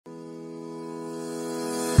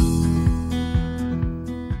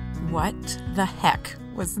What the heck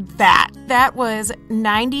was that? That was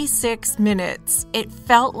 96 minutes. It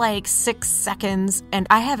felt like 6 seconds, and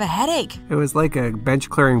I have a headache. It was like a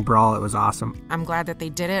bench-clearing brawl. It was awesome. I'm glad that they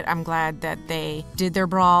did it. I'm glad that they did their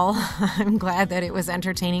brawl. I'm glad that it was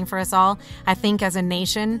entertaining for us all. I think as a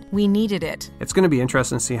nation, we needed it. It's going to be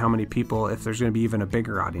interesting to see how many people, if there's going to be even a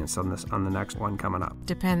bigger audience on the next one coming up.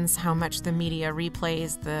 Depends how much the media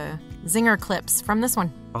replays the zinger clips from this one.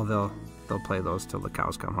 Oh, they'll play those till the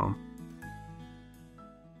cows come home.